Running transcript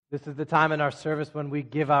This is the time in our service when we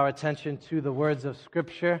give our attention to the words of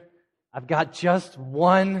Scripture. I've got just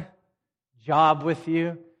one job with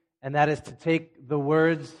you, and that is to take the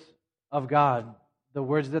words of God, the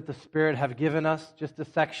words that the Spirit have given us, just a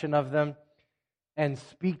section of them, and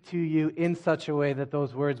speak to you in such a way that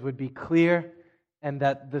those words would be clear and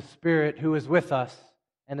that the Spirit who is with us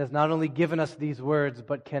and has not only given us these words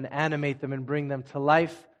but can animate them and bring them to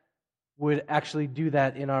life would actually do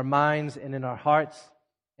that in our minds and in our hearts,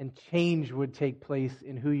 and change would take place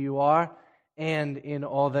in who you are and in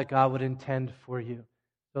all that God would intend for you.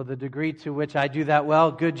 So the degree to which I do that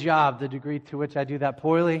well, good job. The degree to which I do that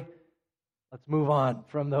poorly, let's move on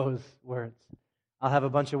from those words. I'll have a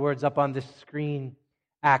bunch of words up on this screen.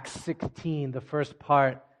 Acts 16, the first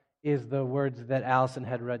part, is the words that Allison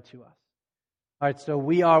had read to us. All right, so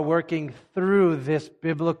we are working through this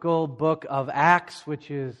biblical book of Acts, which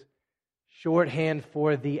is shorthand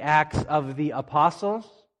for the Acts of the Apostles,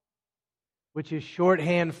 which is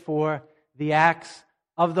shorthand for the Acts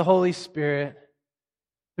of the Holy Spirit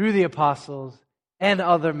through the apostles and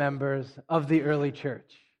other members of the early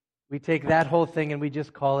church. We take that whole thing and we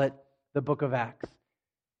just call it the book of Acts.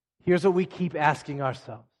 Here's what we keep asking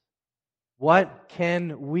ourselves. What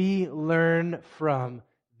can we learn from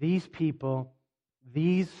these people,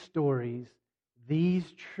 these stories, these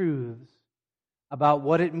truths about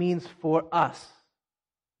what it means for us,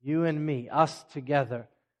 you and me, us together,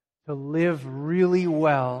 to live really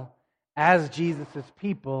well as Jesus'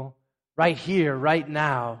 people right here, right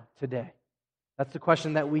now, today? That's the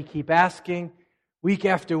question that we keep asking. Week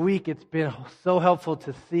after week, it's been so helpful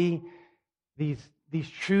to see these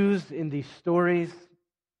truths in these stories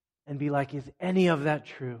and be like, is any of that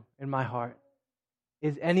true in my heart?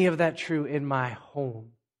 Is any of that true in my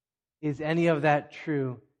home? Is any of that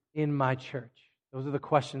true in my church? Those are the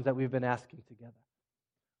questions that we've been asking together.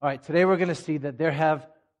 All right, today we're going to see that there have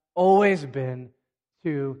always been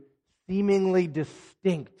two seemingly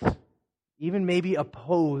distinct, even maybe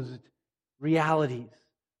opposed realities,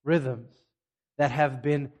 rhythms that have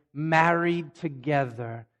been married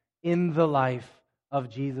together in the life of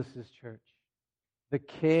Jesus' church. The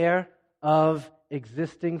care of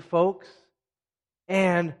existing folks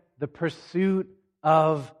and the pursuit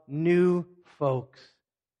of new folks.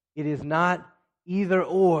 It is not either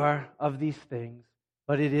or of these things,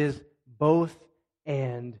 but it is both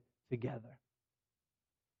and together.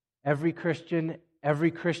 Every Christian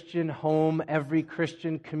home, every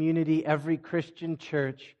Christian community, every Christian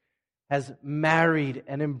church has married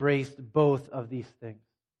and embraced both of these things.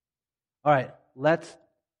 All right, let's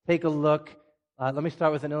take a look. Let me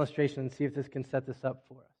start with an illustration and see if this can set this up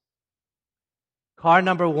for us. Car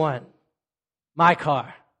number one, my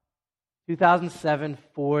car, 2007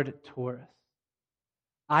 Ford Taurus.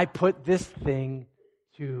 I put this thing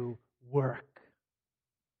to work.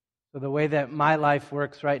 So the way that my life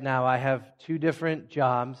works right now, I have 2 different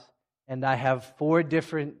jobs and I have 4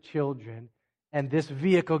 different children, and this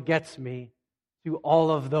vehicle gets me to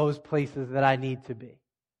all of those places that I need to be.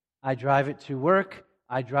 I drive it to work.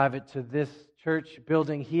 I drive it to this church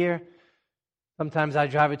building here. Sometimes I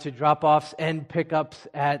drive it to drop-offs and pickups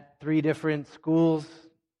at 3 different schools.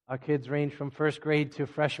 Our kids range from first grade to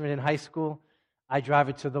freshman in high school. I drive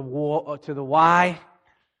it to the Y.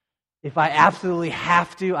 If I absolutely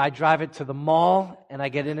have to, I drive it to the mall and I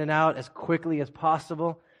get in and out as quickly as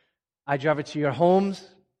possible. I drive it to your homes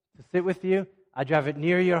to sit with you. I drive it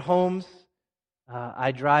near your homes.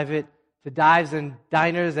 I drive it to dives and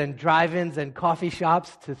diners and drive-ins and coffee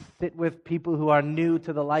shops to sit with people who are new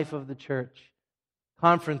to the life of the church.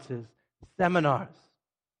 Conferences, seminars.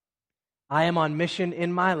 I am on mission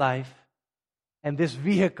in my life, and this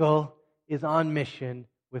vehicle is on mission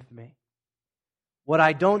with me. What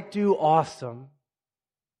I don't do awesome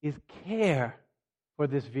is care for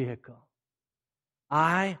this vehicle.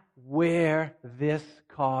 I wear this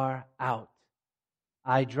car out.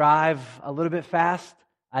 I drive a little bit fast.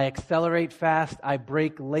 I accelerate fast. I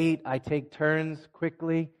brake late. I take turns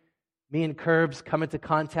quickly. Me and curbs come into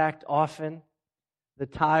contact often. The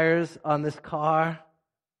tires on this car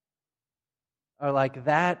are like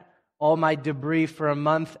that. All my debris for a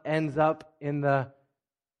month ends up in the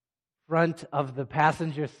front of the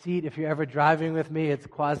passenger seat. If you're ever driving with me, it's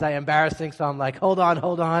quasi-embarrassing, so I'm like, hold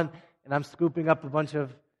on, and I'm scooping up a bunch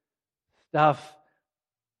of stuff.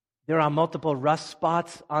 There are multiple rust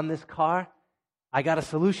spots on this car. I got a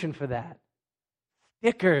solution for that.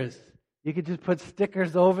 Stickers. You could just put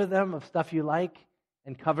stickers over them of stuff you like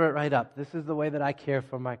and cover it right up. This is the way that I care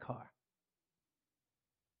for my car.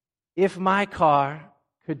 If my car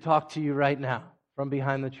could talk to you right now from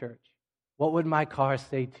behind the church, what would my car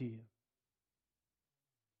say to you?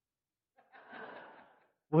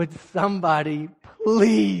 Would somebody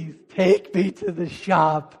please take me to the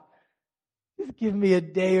shop? Just give me a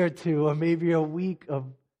day or two, or maybe a week of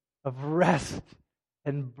rest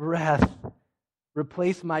and breath.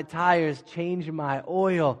 Replace my tires, change my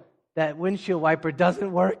oil. That windshield wiper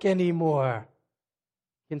doesn't work anymore.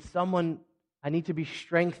 I need to be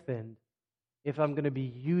strengthened if I'm going to be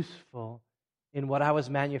useful in what I was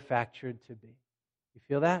manufactured to be. You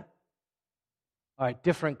feel that? All right,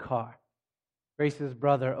 different car. Grace's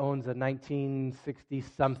brother owns a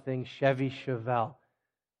 1960-something Chevy Chevelle,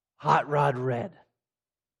 hot rod red.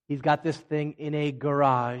 He's got this thing in a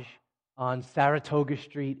garage on Saratoga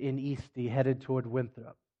Street in Eastie, headed toward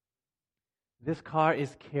Winthrop. This car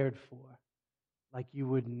is cared for like you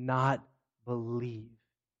would not believe.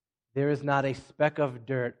 There is not a speck of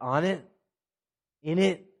dirt on it, in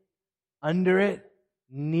it, under it,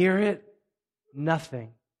 near it,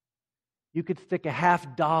 nothing. You could stick a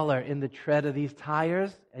 $50 in the tread of these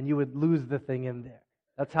tires and you would lose the thing in there.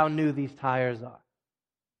 That's how new these tires are.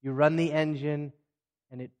 You run the engine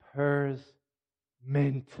and it purrs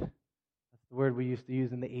mint. That's the word we used to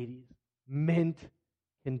use in the 80s. Mint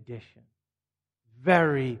condition.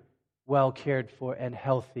 Very well cared for and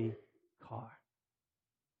healthy car.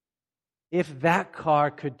 If that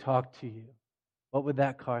car could talk to you, what would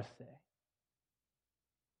that car say?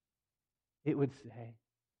 It would say,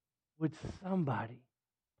 would somebody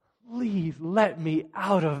please let me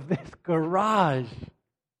out of this garage?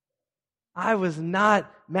 I was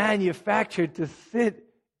not manufactured to sit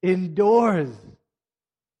indoors.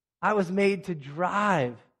 I was made to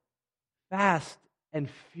drive fast and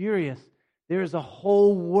furious. There is a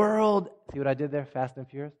whole world. See what I did there? Fast and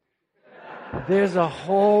furious? There's a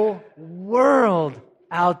whole world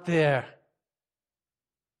out there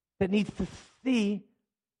that needs to see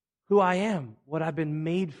who I am, what I've been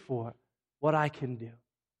made for, what I can do.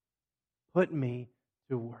 Put me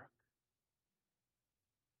to work.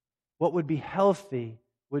 What would be healthy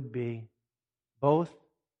would be both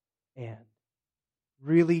and.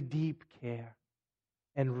 Really deep care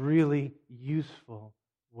and really useful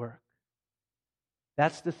work.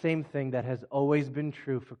 That's the same thing that has always been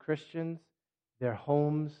true for Christians, their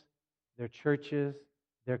homes, their churches,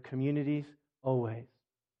 their communities, always.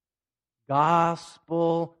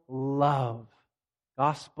 Gospel love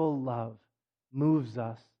moves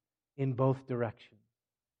us in both directions.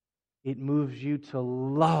 It moves you to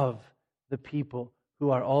love the people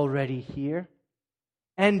who are already here,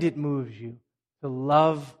 and it moves you to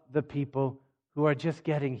love the people who are just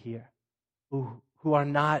getting here, who are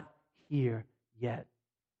not here yet.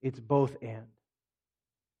 It's both and.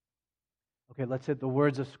 Okay, let's hit the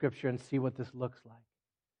words of Scripture and see what this looks like.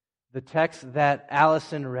 The text that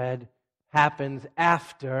Allison read happens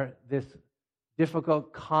after this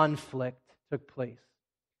difficult conflict took place.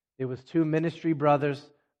 There was two ministry brothers,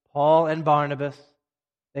 Paul and Barnabas.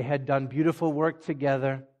 They had done beautiful work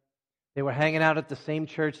together. They were hanging out at the same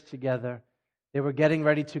church together. They were getting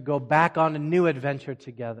ready to go back on a new adventure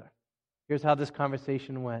together. Here's how this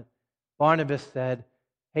conversation went. Barnabas said,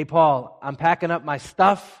 "Hey, Paul, I'm packing up my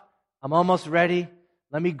stuff. I'm almost ready.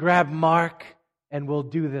 Let me grab Mark and we'll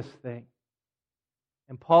do this thing."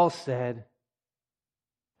 And Paul said,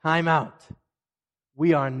 "Time out.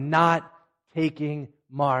 We are not taking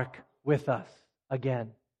Mark with us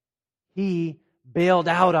again. He bailed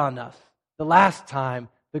out on us the last time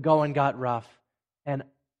the going got rough, and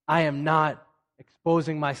I am not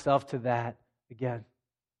exposing myself to that again."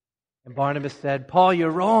 And Barnabas said, "Paul,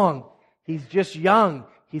 you're wrong. He's just young.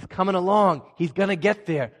 He's coming along. He's going to get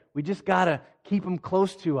there. We just got to keep him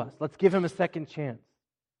close to us. Let's give him a second chance."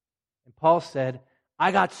 And Paul said,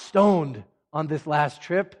 "I got stoned on this last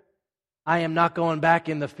trip. I am not going back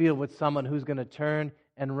in the field with someone who's going to turn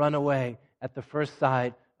and run away at the first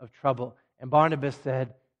sign of trouble." And Barnabas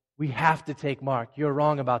said, "We have to take Mark. You're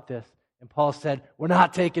wrong about this." And Paul said, "We're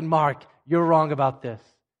not taking Mark. You're wrong about this."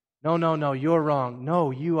 No, you're wrong.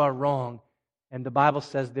 No, you are wrong. And the Bible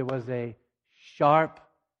says there was a sharp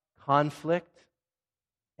conflict,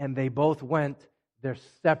 and they both went their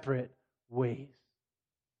separate ways.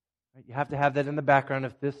 Right? You have to have that in the background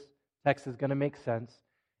if this text is going to make sense.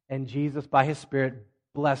 And Jesus, by His Spirit,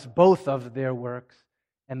 blessed both of their works,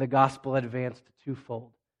 and the gospel advanced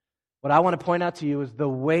twofold. What I want to point out to you is the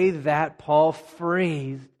way that Paul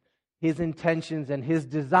phrased his intentions and his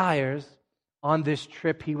desires on this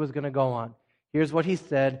trip he was going to go on. Here's what he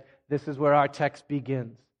said. This is where our text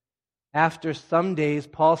begins. After some days,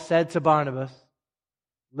 Paul said to Barnabas,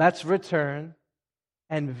 "Let's return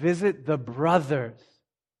and visit the brothers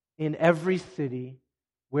in every city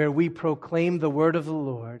where we proclaim the word of the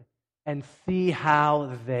Lord and see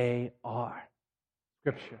how they are."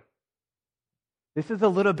 Scripture. This is a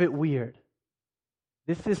little bit weird.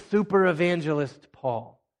 This is super evangelist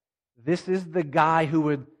Paul. This is the guy who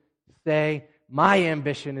would say, my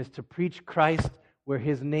ambition is to preach Christ where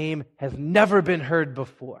his name has never been heard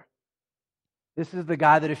before. This is the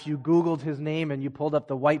guy that if you Googled his name and you pulled up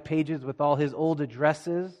the white pages with all his old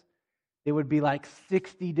addresses, it would be like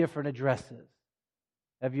 60 different addresses.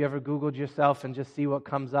 Have you ever Googled yourself and just see what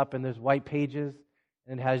comes up and there's white pages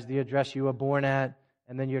and it has the address you were born at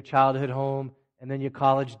and then your childhood home and then your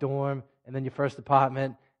college dorm and then your first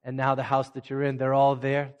apartment and now the house that you're in, they're all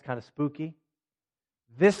there. It's kind of spooky.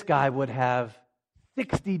 This guy would have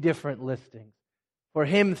 60 different listings. For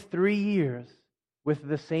him, 3 years with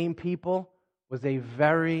the same people was a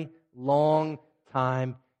very long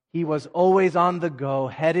time. He was always on the go,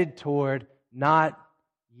 headed toward not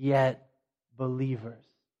yet believers.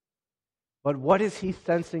 But what is he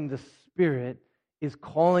sensing the Spirit is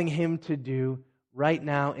calling him to do right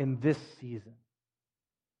now in this season?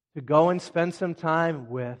 To go and spend some time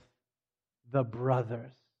with the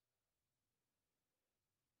brothers.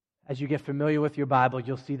 As you get familiar with your Bible,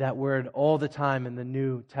 you'll see that word all the time in the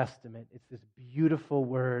New Testament. It's this beautiful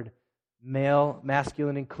word, male,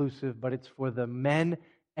 masculine, inclusive, but it's for the men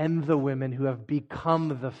and the women who have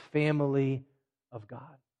become the family of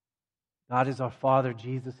God. God is our Father.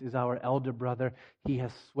 Jesus is our elder brother. He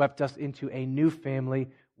has swept us into a new family.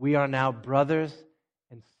 We are now brothers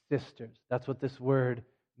and sisters. That's what this word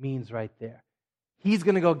means right there. He's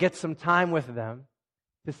going to go get some time with them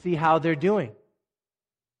to see how they're doing,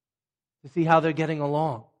 to see how they're getting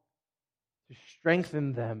along, to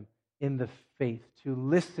strengthen them in the faith, to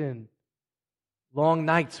listen long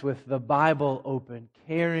nights with the Bible open,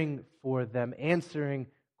 caring for them, answering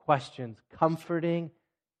questions, comforting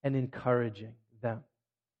and encouraging them.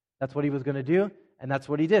 That's what he was going to do, and that's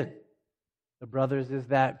what he did. The brothers is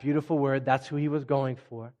that beautiful word. That's who he was going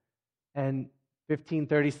for. And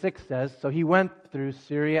 1536 says, so he went through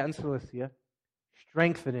Syria and Cilicia,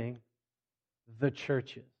 strengthening the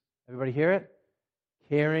churches. Everybody hear it?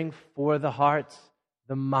 Caring for the hearts,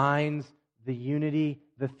 the minds, the unity,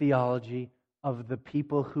 the theology of the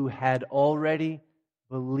people who had already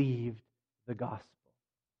believed the gospel.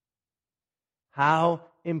 How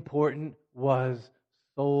important was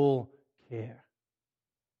soul care,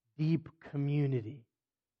 deep community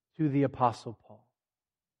to the Apostle Paul?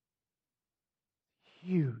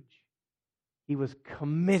 Huge. He was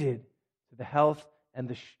committed to the health and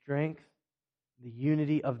the strength, the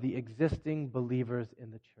unity of the existing believers in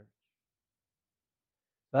the church.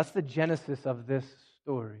 That's the genesis of this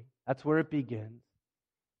story. That's where it begins.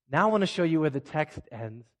 Now I want to show you where the text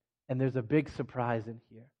ends, and there's a big surprise in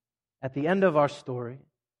here. At the end of our story,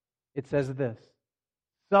 it says this: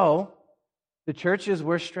 so the churches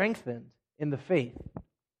were strengthened in the faith,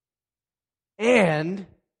 and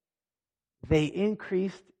they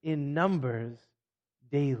increased in numbers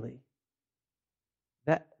daily.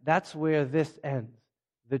 That's where this ends.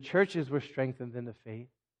 The churches were strengthened in the faith,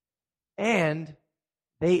 and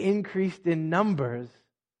they increased in numbers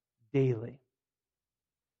daily.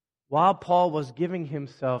 While Paul was giving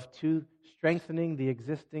himself to strengthening the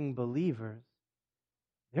existing believers,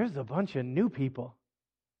 there's a bunch of new people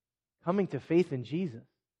coming to faith in Jesus,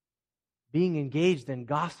 being engaged in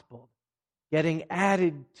gospel, getting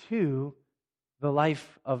added to the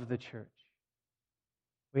life of the church.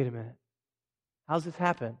 Wait a minute. How's this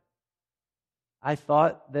happen? I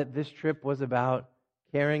thought that this trip was about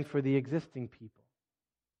caring for the existing people.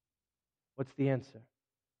 What's the answer?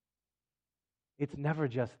 It's never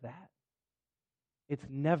just that. It's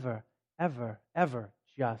never, ever, ever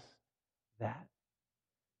just that.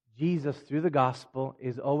 Jesus, through the gospel,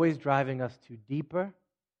 is always driving us to deeper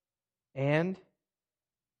and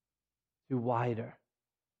to wider.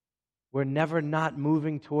 We're never not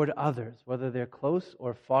moving toward others, whether they're close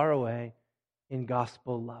or far away, in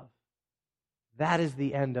gospel love. That is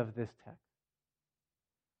the end of this text.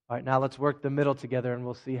 All right, now let's work the middle together and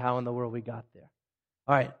we'll see how in the world we got there.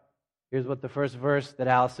 All right, here's what the first verse that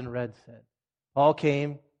Allison read said. Paul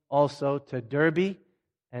came also to Derbe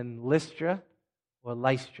and Lystra, or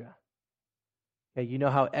Lystra. Okay, you know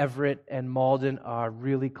how Everett and Malden are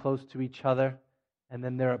really close to each other, and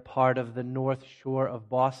then they're a part of the north shore of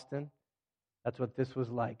Boston? That's what this was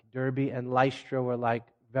like. Derbe and Lystra were like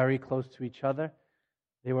very close to each other.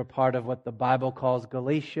 They were part of what the Bible calls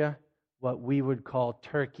Galatia, what we would call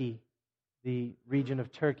Turkey, the region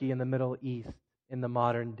of Turkey in the Middle East in the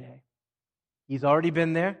modern day. He's already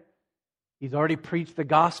been there. He's already preached the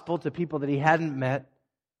gospel to people that he hadn't met.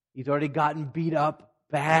 He's already gotten beat up,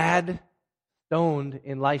 bad, stoned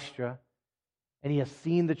in Lystra. And he has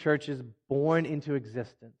seen the churches born into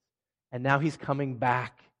existence. And now he's coming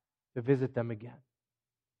back to visit them again.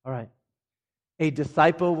 All right. A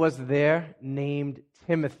disciple was there named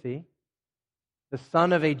Timothy, the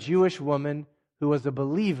son of a Jewish woman who was a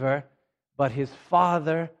believer, but his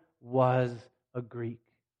father was a Greek.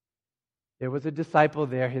 There was a disciple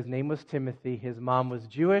there. His name was Timothy. His mom was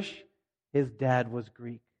Jewish. His dad was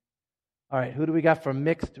Greek. All right, who do we got for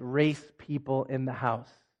mixed race people in the house?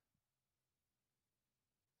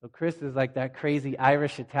 So Chris is like that crazy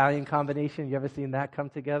Irish-Italian combination. You ever seen that come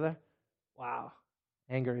together? Wow.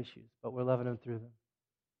 Anger issues, but we're loving them through them.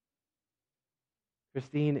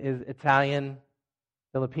 Christine is Italian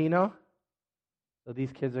Filipino. So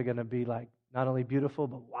these kids are going to be like not only beautiful,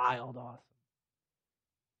 but wild awesome.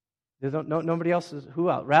 There's nobody else. Who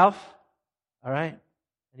else? Ralph? All right.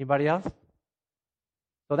 Anybody else?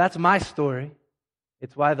 So that's my story.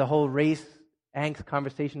 It's why the whole race angst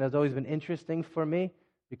conversation has always been interesting for me,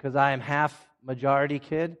 because I am half majority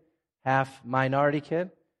kid, half minority kid.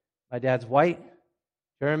 My dad's white,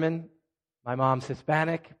 German. My mom's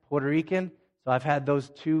Hispanic, Puerto Rican. So I've had those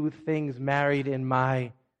two things married in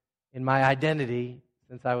my identity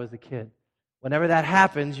since I was a kid. Whenever that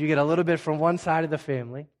happens, you get a little bit from one side of the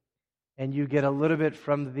family, and you get a little bit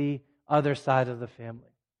from the other side of the family.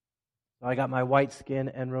 So I got my white skin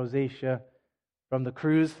and rosacea from the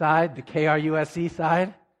Cruz side, the KRUSC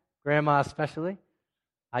side, grandma especially.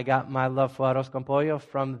 I got my love for arroz con pollo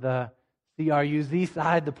from the CRUZ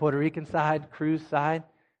side, the Puerto Rican side, Cruz side.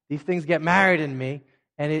 These things get married in me,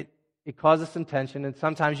 and it causes some tension, and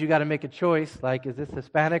sometimes you got to make a choice, like, is this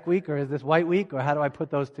Hispanic week or is this white week, or how do I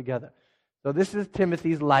put those together? So this is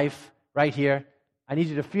Timothy's life right here. I need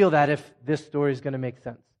you to feel that if this story is going to make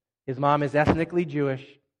sense. His mom is ethnically Jewish.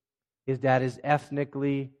 His dad is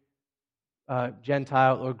ethnically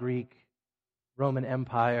Gentile or Greek, Roman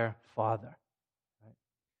Empire father. Right?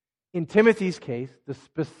 In Timothy's case, the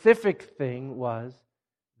specific thing was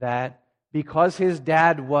that because his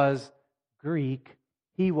dad was Greek,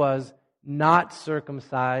 he was not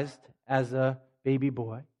circumcised as a baby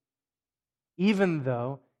boy, even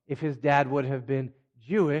though if his dad would have been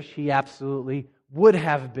Jewish, he absolutely would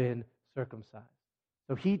have been circumcised.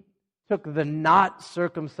 So he took the not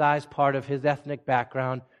circumcised part of his ethnic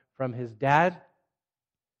background from his dad.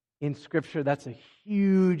 In Scripture, that's a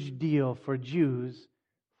huge deal for Jews.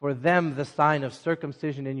 For them, the sign of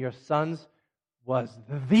circumcision in your sons was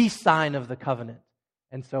the sign of the covenant.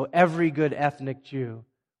 And so every good ethnic Jew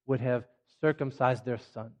would have circumcised their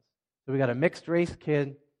sons. So we got a mixed race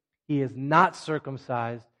kid. He is not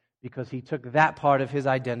circumcised because he took that part of his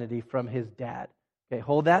identity from his dad. Okay,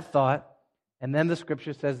 hold that thought. And then the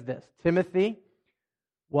Scripture says this: Timothy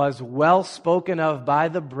was well spoken of by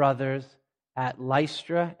the brothers at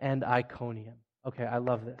Lystra and Iconium. Okay, I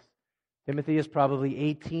love this. Timothy is probably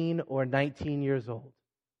 18 or 19 years old,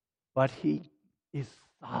 but he is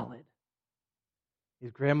solid.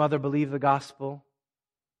 His grandmother believed the gospel.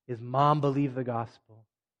 His mom believed the gospel.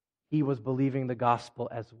 He was believing the gospel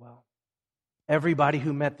as well. Everybody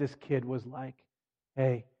who met this kid was like,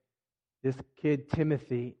 hey, this kid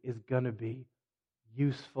Timothy is going to be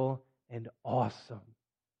useful and awesome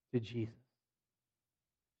to Jesus.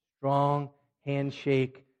 Strong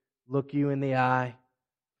handshake, look you in the eye.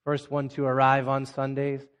 First one to arrive on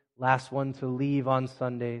Sundays, last one to leave on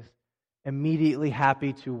Sundays. Immediately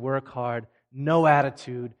happy to work hard, no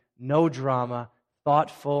attitude, no drama,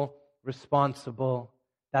 thoughtful, responsible.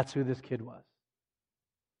 That's who this kid was.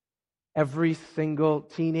 Every single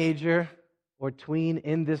teenager or tween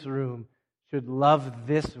in this room should love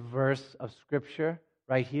this verse of Scripture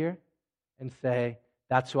right here and say,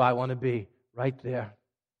 that's who I want to be, right there.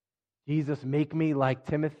 Jesus, make me like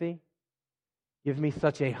Timothy. Give me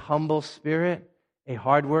such a humble spirit, a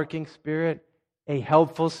hardworking spirit, a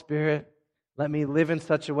helpful spirit. Let me live in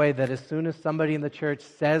such a way that as soon as somebody in the church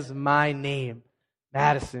says my name,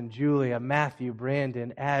 Madison, Julia, Matthew,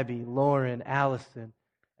 Brandon, Abby, Lauren, Allison,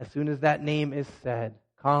 as soon as that name is said,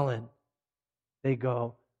 Colin, they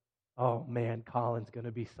go, oh man, Colin's going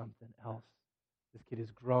to be something else. This kid is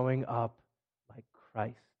growing up like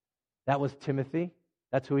Christ. That was Timothy.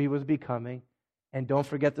 That's who he was becoming. And don't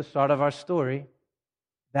forget the start of our story.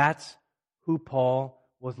 That's who Paul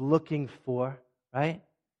was looking for, right?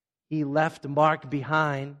 He left Mark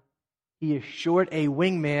behind. He is short a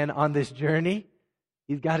wingman on this journey.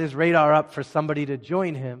 He's got his radar up for somebody to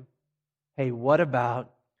join him. Hey, what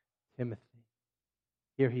about Timothy?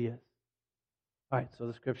 Here he is. All right, so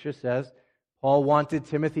the Scripture says Paul wanted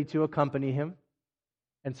Timothy to accompany him,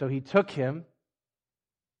 and so he took him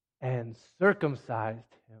and circumcised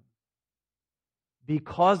him.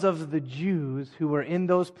 Because of the Jews who were in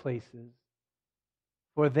those places,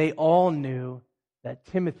 for they all knew that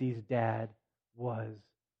Timothy's dad was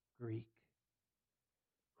Greek.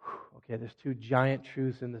 Okay, there's two giant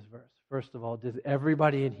truths in this verse. First of all, does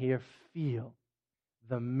everybody in here feel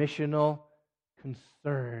the missional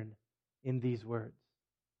concern in these words?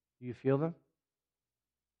 Do you feel them?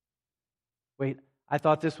 Wait, I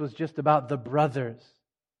thought this was just about the brothers.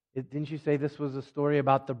 Didn't you say this was a story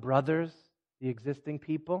about the brothers, the existing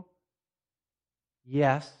people?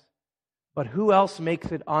 Yes, but who else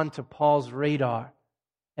makes it onto Paul's radar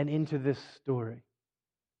and into this story?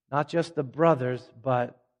 Not just the brothers,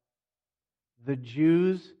 but the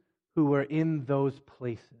Jews who were in those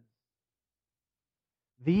places.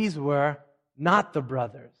 These were not the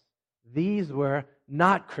brothers. These were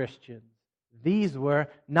not Christians. These were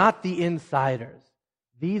not the insiders.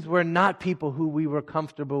 These were not people who we were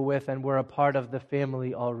comfortable with and were a part of the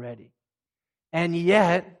family already. And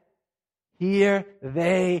yet, here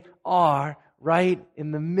they are right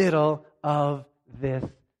in the middle of this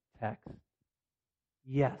text.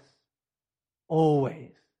 Yes,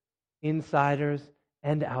 always insiders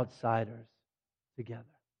and outsiders together.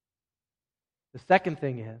 The second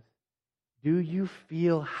thing is, do you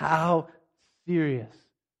feel how serious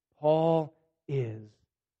Paul is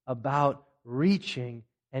about reaching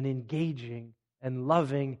and engaging and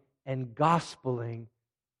loving and gospeling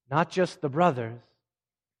not just the brothers,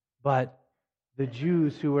 but the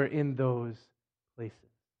Jews who were in those places?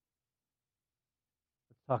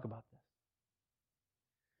 Let's talk about this.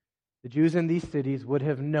 The Jews in these cities would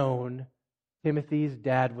have known Timothy's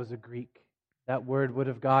dad was a Greek. That word would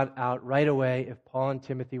have got out right away if Paul and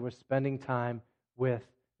Timothy were spending time with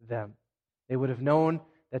them. They would have known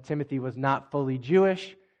that Timothy was not fully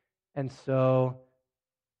Jewish, and so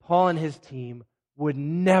Paul and his team would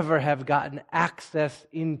never have gotten access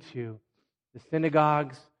into the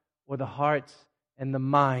synagogues or the hearts and the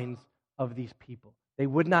minds of these people. They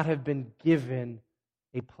would not have been given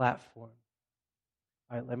a platform.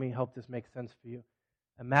 All right, let me help this make sense for you.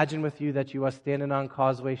 Imagine with you that you are standing on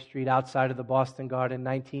Causeway Street outside of the Boston Garden,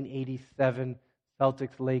 1987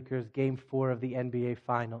 Celtics-Lakers, Game 4 of the NBA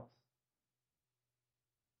Finals.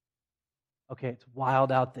 Okay, it's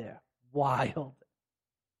wild out there. Wild.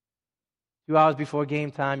 2 hours before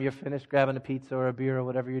game time, you're finished grabbing a pizza or a beer or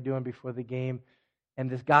whatever you're doing before the game, and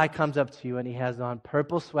this guy comes up to you and he has on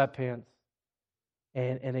purple sweatpants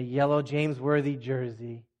and a yellow James Worthy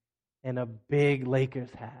jersey and a big Lakers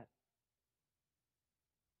hat.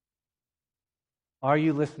 Are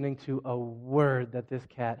you listening to a word that this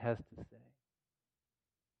cat has to say?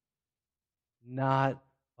 Not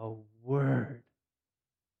a word.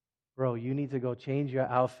 Bro, you need to go change your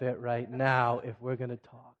outfit right now if we're going to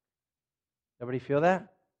talk. Everybody feel that?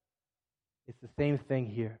 It's the same thing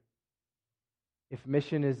here. If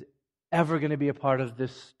mission is ever going to be a part of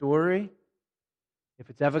this story, if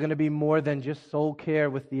it's ever going to be more than just soul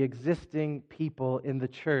care with the existing people in the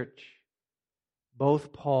church,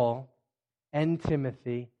 both Paul and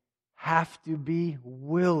Timothy have to be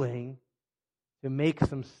willing to make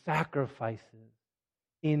some sacrifices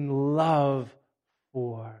in love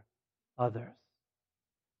for others.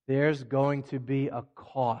 There's going to be a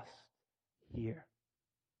cost here.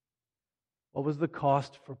 What was the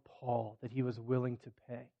cost for Paul that he was willing to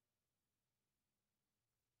pay?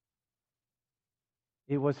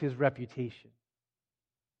 It was his reputation.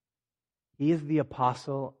 He is the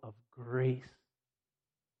apostle of grace.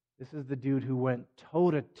 This is the dude who went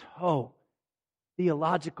toe-to-toe,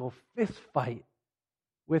 theological fist fight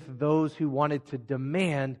with those who wanted to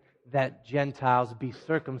demand that Gentiles be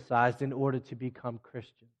circumcised in order to become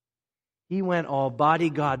Christians. He went all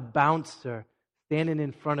bodyguard bouncer, standing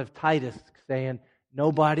in front of Titus saying,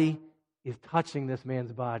 nobody is touching this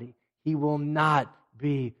man's body. He will not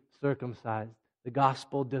be circumcised. The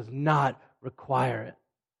gospel does not require it.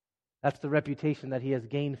 That's the reputation that he has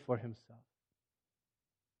gained for himself.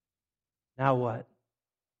 Now what?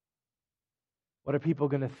 What are people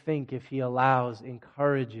going to think if he allows,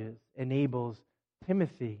 encourages, enables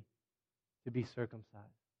Timothy to be circumcised?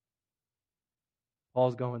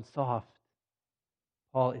 Paul's going soft.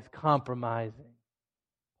 Paul is compromising.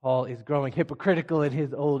 Paul is growing hypocritical in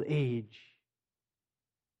his old age.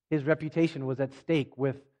 His reputation was at stake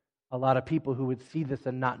with a lot of people who would see this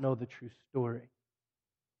and not know the true story.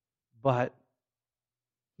 But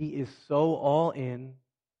he is so all in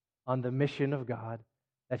on the mission of God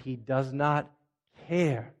that he does not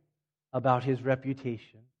care about his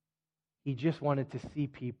reputation. He just wanted to see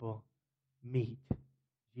people meet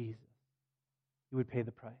Jesus. He would pay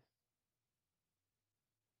the price.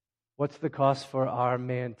 What's the cost for our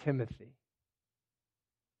man Timothy?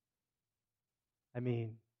 I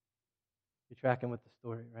mean, you're tracking with the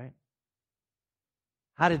story, right?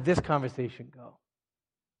 How did this conversation go?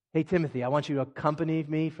 hey, Timothy, I want you to accompany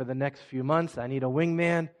me for the next few months. I need a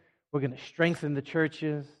wingman. We're going to strengthen the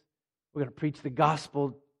churches. We're going to preach the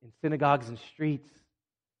gospel in synagogues and streets.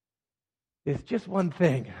 There's just one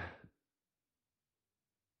thing.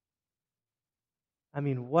 I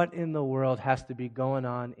mean, what in the world has to be going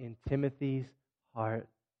on in Timothy's heart,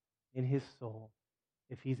 in his soul,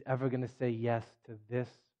 if he's ever going to say yes to this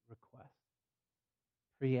request?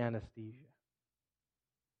 Pre-anesthesia.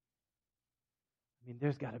 I mean,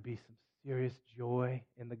 there's got to be some serious joy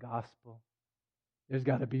in the gospel. There's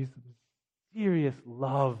got to be some serious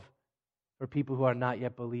love for people who are not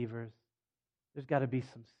yet believers. There's got to be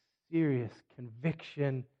some serious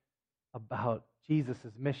conviction about Jesus'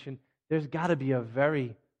 mission. There's got to be a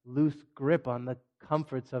very loose grip on the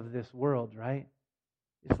comforts of this world, right?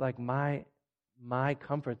 It's like my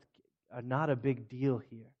comforts are not a big deal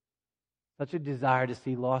here. Such a desire to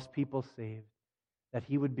see lost people saved that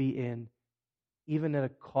he would be in, even at a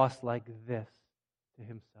cost like this, to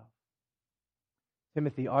himself.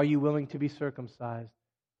 Timothy, are you willing to be circumcised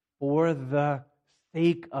for the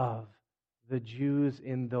sake of the Jews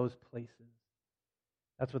in those places?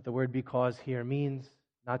 That's what the word because here means,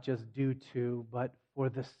 not just due to, but for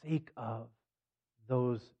the sake of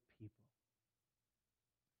those people.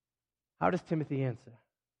 How does Timothy answer?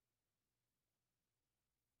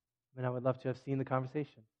 I mean, I would love to have seen the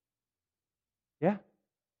conversation. Yeah?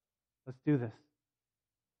 Let's do this.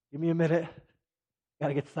 Give me a minute. Got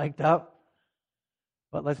to get psyched up.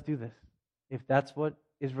 But let's do this. If that's what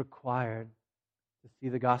is required to see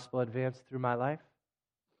the gospel advance through my life,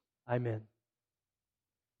 I'm in.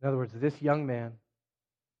 In other words, this young man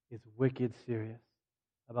is wicked serious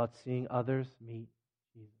about seeing others meet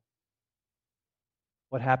Jesus.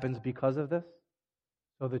 What happens because of this?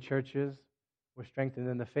 So the churches were strengthened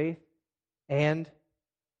in the faith, and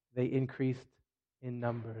they increased in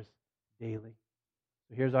numbers daily.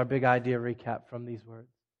 So here's our big idea recap from these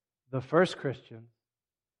words. The first Christians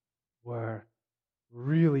were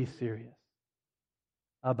really serious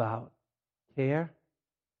about care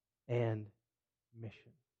and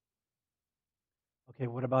mission. Okay,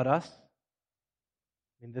 what about us?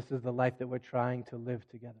 I mean, this is the life that we're trying to live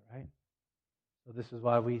together, right? So this is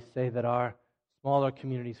why we say that our smaller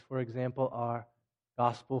communities, for example, are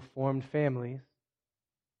gospel-formed families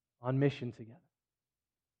on mission together.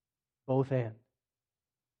 Both and.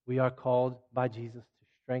 We are called by Jesus to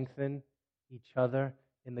strengthen each other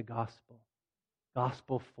in the gospel,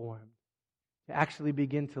 gospel-formed, to actually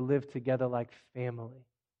begin to live together like family.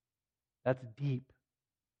 That's deep.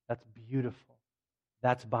 That's beautiful.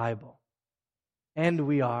 That's Bible. And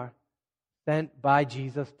we are sent by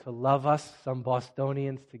Jesus to love us, some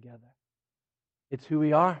Bostonians, together. It's who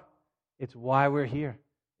we are. It's why we're here.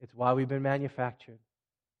 It's why we've been manufactured,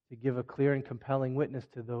 to give a clear and compelling witness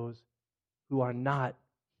to those who are not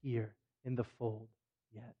here in the fold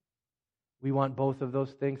yet. We want both of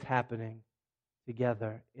those things happening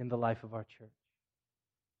together in the life of our church.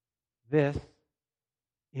 This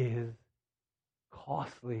is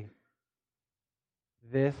costly.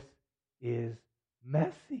 This is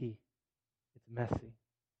messy. It's messy.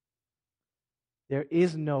 There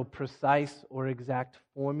is no precise or exact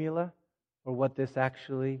formula for what this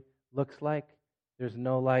actually looks like. There's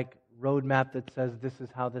no roadmap that says this is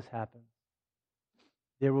how this happens.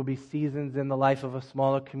 There will be seasons in the life of a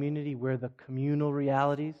smaller community where the communal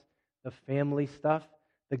realities, the family stuff,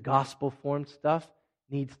 the gospel-formed stuff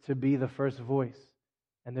needs to be the first voice.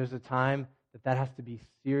 And there's a time that has to be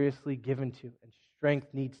seriously given to, and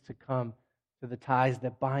strength needs to come to the ties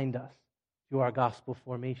that bind us to our gospel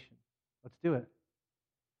formation. Let's do it.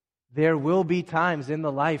 There will be times in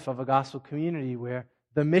the life of a gospel community where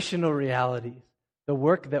the missional realities, the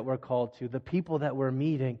work that we're called to, the people that we're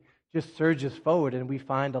meeting, just surges forward, and we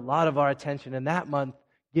find a lot of our attention in that month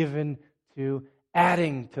given to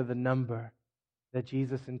adding to the number that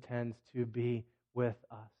Jesus intends to be with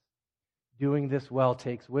us. Doing this well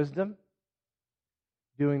takes wisdom.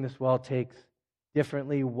 Doing this well takes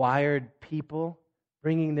differently wired people,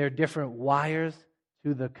 bringing their different wires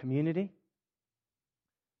to the community.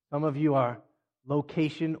 Some of you are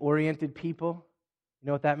location-oriented people. You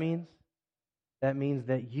know what that means? That means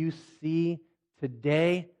that you see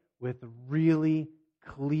today with really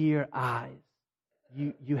clear eyes.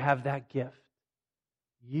 You have that gift.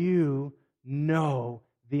 You know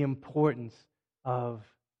the importance of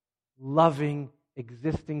loving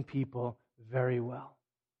existing people very well.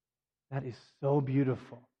 That is so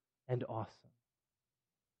beautiful and awesome.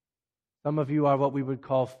 Some of you are what we would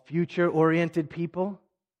call future-oriented people.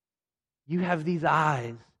 You have these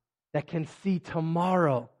eyes that can see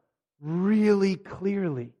tomorrow really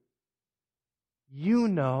clearly. You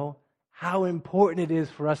know how important it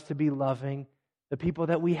is for us to be loving the people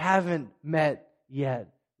that we haven't met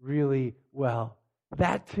yet really well.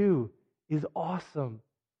 That too is awesome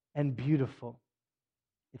and beautiful.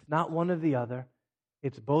 It's not one or the other.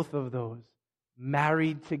 It's both of those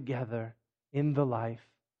married together in the life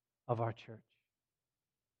of our church,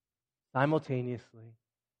 simultaneously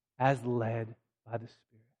as led by the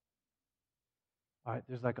Spirit. All right,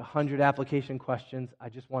 there's like 100 application questions. I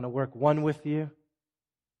just want to work one with you,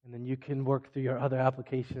 and then you can work through your other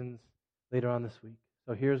applications later on this week.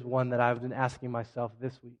 So here's one that I've been asking myself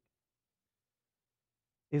this week.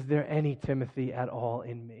 Is there any Timothy at all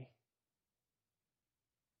in me?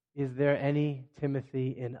 Is there any Timothy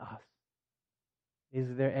in us?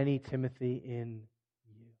 Is there any Timothy in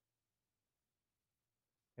you?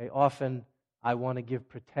 Okay, often I want to give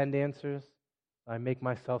pretend answers. I make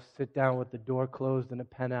myself sit down with the door closed and a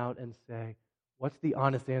pen out and say, what's the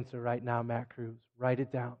honest answer right now, Matt Cruz? Write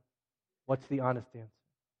it down. What's the honest answer?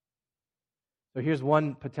 So here's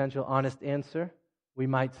one potential honest answer. We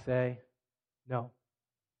might say, no.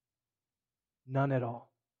 None at all.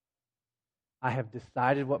 I have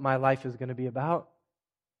decided what my life is going to be about,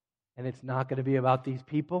 and it's not going to be about these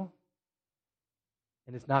people,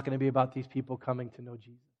 and it's not going to be about these people coming to know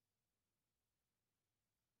Jesus.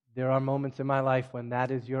 There are moments in my life when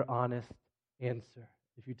that is your honest answer.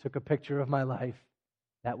 If you took a picture of my life,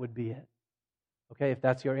 that would be it. Okay, if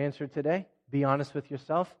that's your answer today, be honest with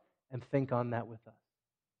yourself and think on that with us.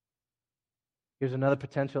 Here's another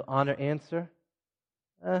potential honor answer.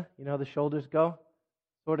 The shoulders go,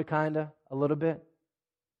 sort of, kind of, a little bit.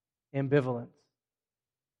 Ambivalence.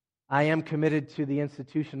 I am committed to the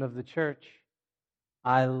institution of the church.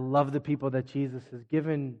 I love the people that Jesus has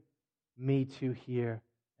given me to here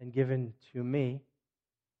and given to me.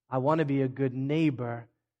 I want to be a good neighbor,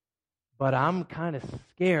 but I'm kind of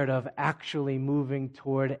scared of actually moving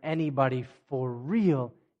toward anybody for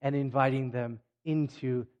real and inviting them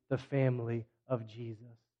into the family of Jesus.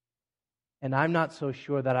 And I'm not so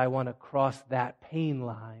sure that I want to cross that pain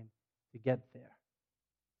line to get there.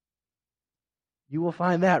 You will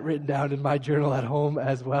find that written down in my journal at home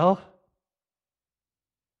as well.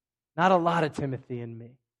 Not a lot of Timothy in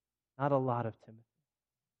me. Not a lot of Timothy.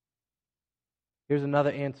 Here's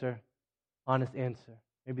another answer, honest answer.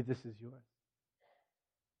 Maybe this is yours.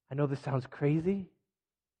 I know this sounds crazy,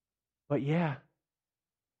 but yeah.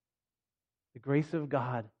 The grace of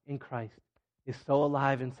God in Christ is so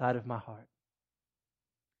alive inside of my heart.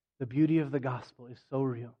 The beauty of the gospel is so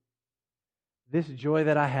real. This joy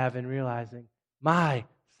that I have in realizing my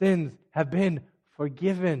sins have been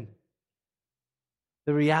forgiven.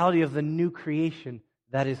 The reality of the new creation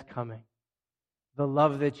that is coming. The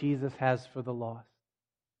love that Jesus has for the lost.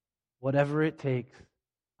 Whatever it takes,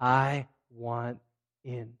 I want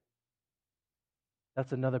in.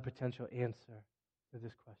 That's another potential answer to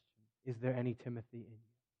this question. Is there any Timothy in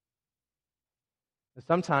you? And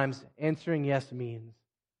sometimes answering yes means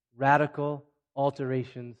radical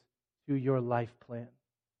alterations to your life plan.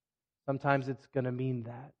 Sometimes it's going to mean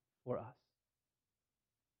that for us.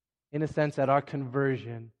 In a sense, at our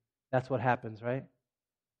conversion, that's what happens, right?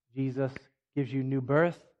 Jesus gives you new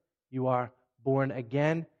birth. You are born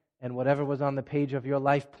again. And whatever was on the page of your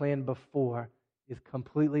life plan before is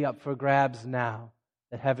completely up for grabs now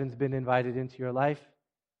that heaven's been invited into your life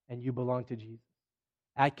and you belong to Jesus.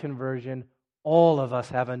 At conversion, all of us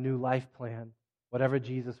have a new life plan, whatever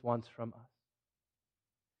Jesus wants from us.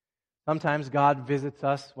 Sometimes God visits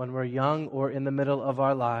us when we're young or in the middle of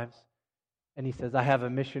our lives, and He says, I have a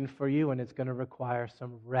mission for you, and it's going to require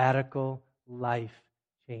some radical life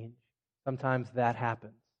change. Sometimes that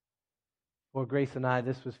happens. For Grace and I,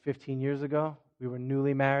 this was 15 years ago. We were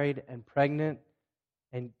newly married and pregnant,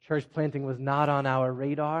 and church planting was not on our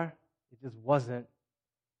radar. It just wasn't.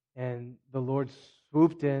 And the Lord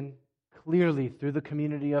swooped in clearly through the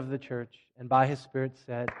community of the church, and by His Spirit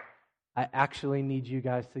said, I actually need you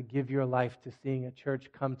guys to give your life to seeing a church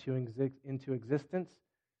come into existence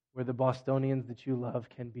where the Bostonians that you love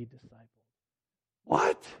can be discipled.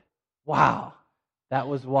 What? Wow. That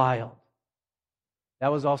was wild.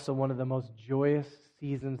 That was also one of the most joyous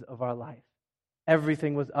seasons of our life.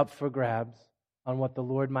 Everything was up for grabs on what the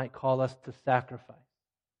Lord might call us to sacrifice.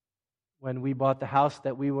 When we bought the house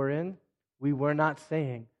that we were in, we were not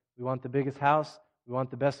saying, we want the biggest house, we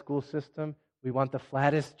want the best school system, we want the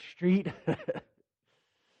flattest street.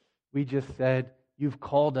 We just said, you've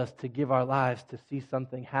called us to give our lives to see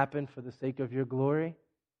something happen for the sake of your glory.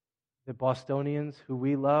 The Bostonians who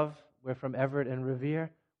we love, we're from Everett and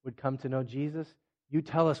Revere, would come to know Jesus. You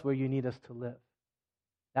tell us where you need us to live.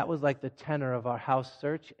 That was like the tenor of our house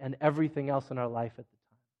search and everything else in our life at the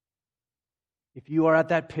time. If you are at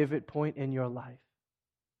that pivot point in your life,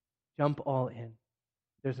 jump all in.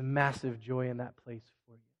 There's massive joy in that place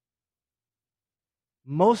for you.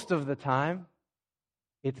 Most of the time,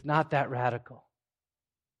 it's not that radical.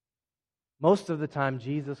 Most of the time,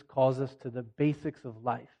 Jesus calls us to the basics of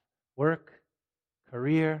life: work,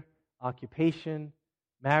 career, occupation,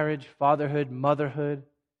 marriage, fatherhood, motherhood,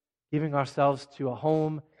 giving ourselves to a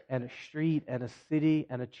home and a street and a city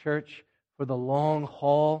and a church for the long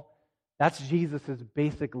haul. That's Jesus'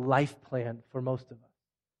 basic life plan for most of us.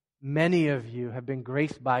 Many of you have been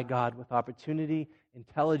graced by God with opportunity,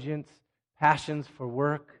 intelligence, passions for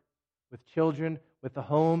work, with children, with a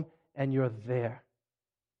home, and you're there.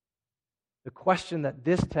 The question that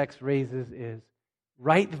this text raises is,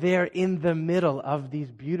 right there in the middle of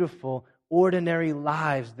these beautiful, ordinary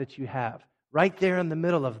lives that you have, right there in the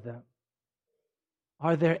middle of them,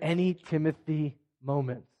 are there any Timothy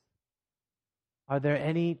moments? Are there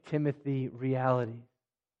any Timothy realities?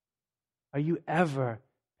 Are you ever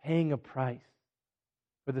paying a price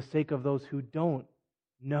for the sake of those who don't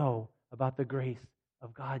know about the grace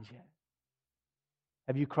of God yet?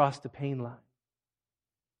 Have you crossed the pain line?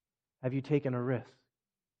 Have you taken a risk?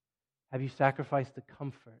 Have you sacrificed the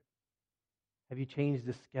comfort? Have you changed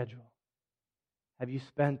the schedule? Have you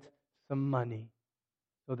spent some money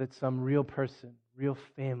so that some real person, real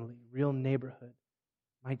family, real neighborhood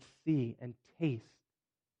might see and taste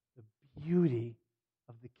the beauty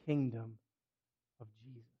of the kingdom of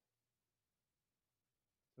Jesus?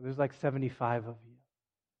 So there's like 75 of you.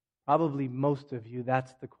 Probably most of you,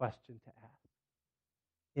 that's the question to ask.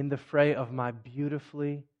 In the fray of my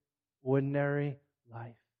beautifully ordinary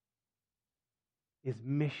life, is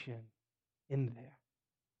mission in there?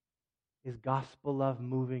 Is gospel love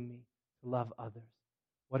moving me to love others?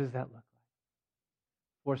 What does that look like?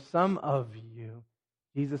 For some of you,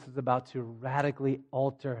 Jesus is about to radically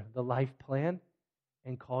alter the life plan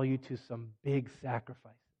and call you to some big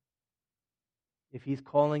sacrifices. If he's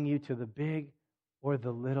calling you to the big or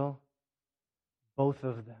the little, both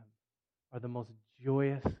of them are the most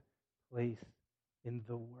joyous place in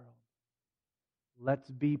the world.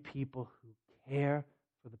 Let's be people who care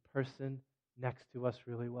for the person next to us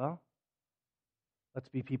really well. Let's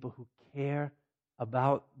be people who care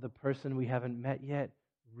about the person we haven't met yet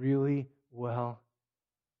really well.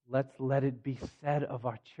 Let's let it be said of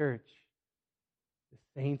our church, the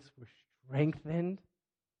saints were strengthened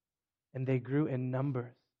and they grew in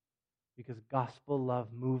numbers because gospel love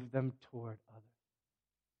moved them toward others.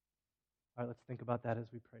 All right, let's think about that as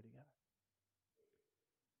we pray together.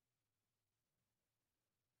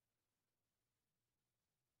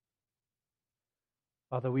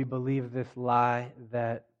 Father, we believe this lie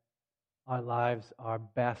that our lives are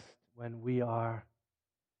best when we are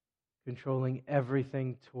controlling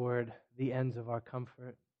everything toward the ends of our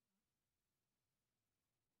comfort.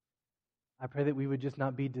 I pray that we would just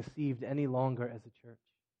not be deceived any longer as a church,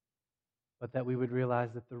 but that we would realize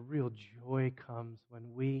that the real joy comes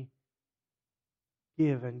when we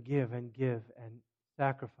give and give and give and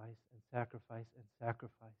sacrifice and sacrifice and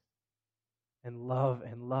sacrifice and love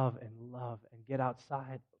and love and love and get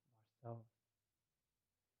outside of ourselves.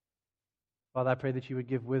 Father, I pray that you would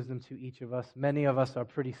give wisdom to each of us. Many of us are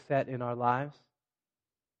pretty set in our lives,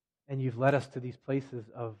 and you've led us to these places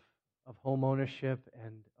of home ownership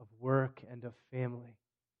and of work and of family.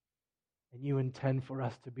 And you intend for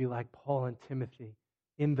us to be like Paul and Timothy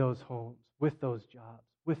in those homes, with those jobs,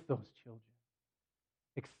 with those children,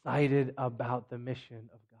 excited about the mission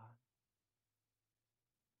of God.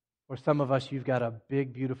 For some of us, you've got a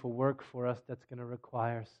big, beautiful work for us that's going to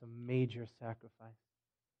require some major sacrifice.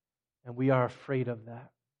 And we are afraid of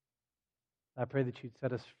that. I pray that you'd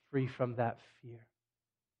set us free from that fear.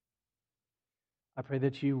 I pray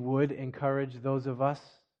that you would encourage those of us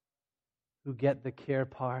who get the care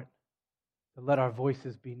part to let our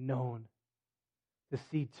voices be known, to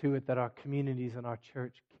see to it that our communities and our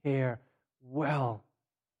church care well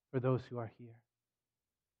for those who are here.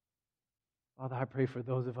 Father, I pray for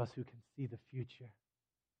those of us who can see the future,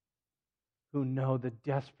 who know the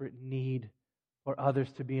desperate need for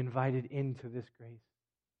others to be invited into this grace,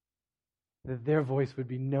 that their voice would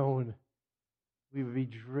be known. We would be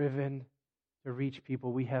driven to reach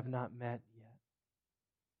people we have not met yet.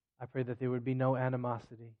 I pray that there would be no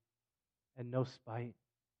animosity and no spite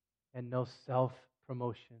and no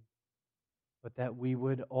self-promotion, but that we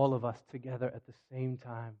would, all of us together at the same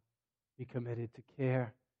time, be committed to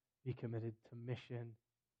care, be committed to mission,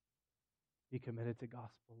 be committed to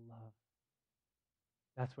gospel love.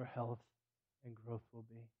 That's where health and growth will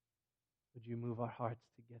be. Would you move our hearts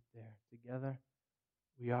to get there together?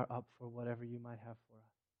 We are up for whatever you might have for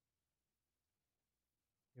us.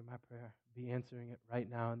 Hear my prayer. Be answering it right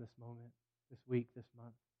now in this moment, this week, this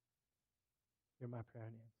month. Hear my prayer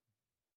and answer.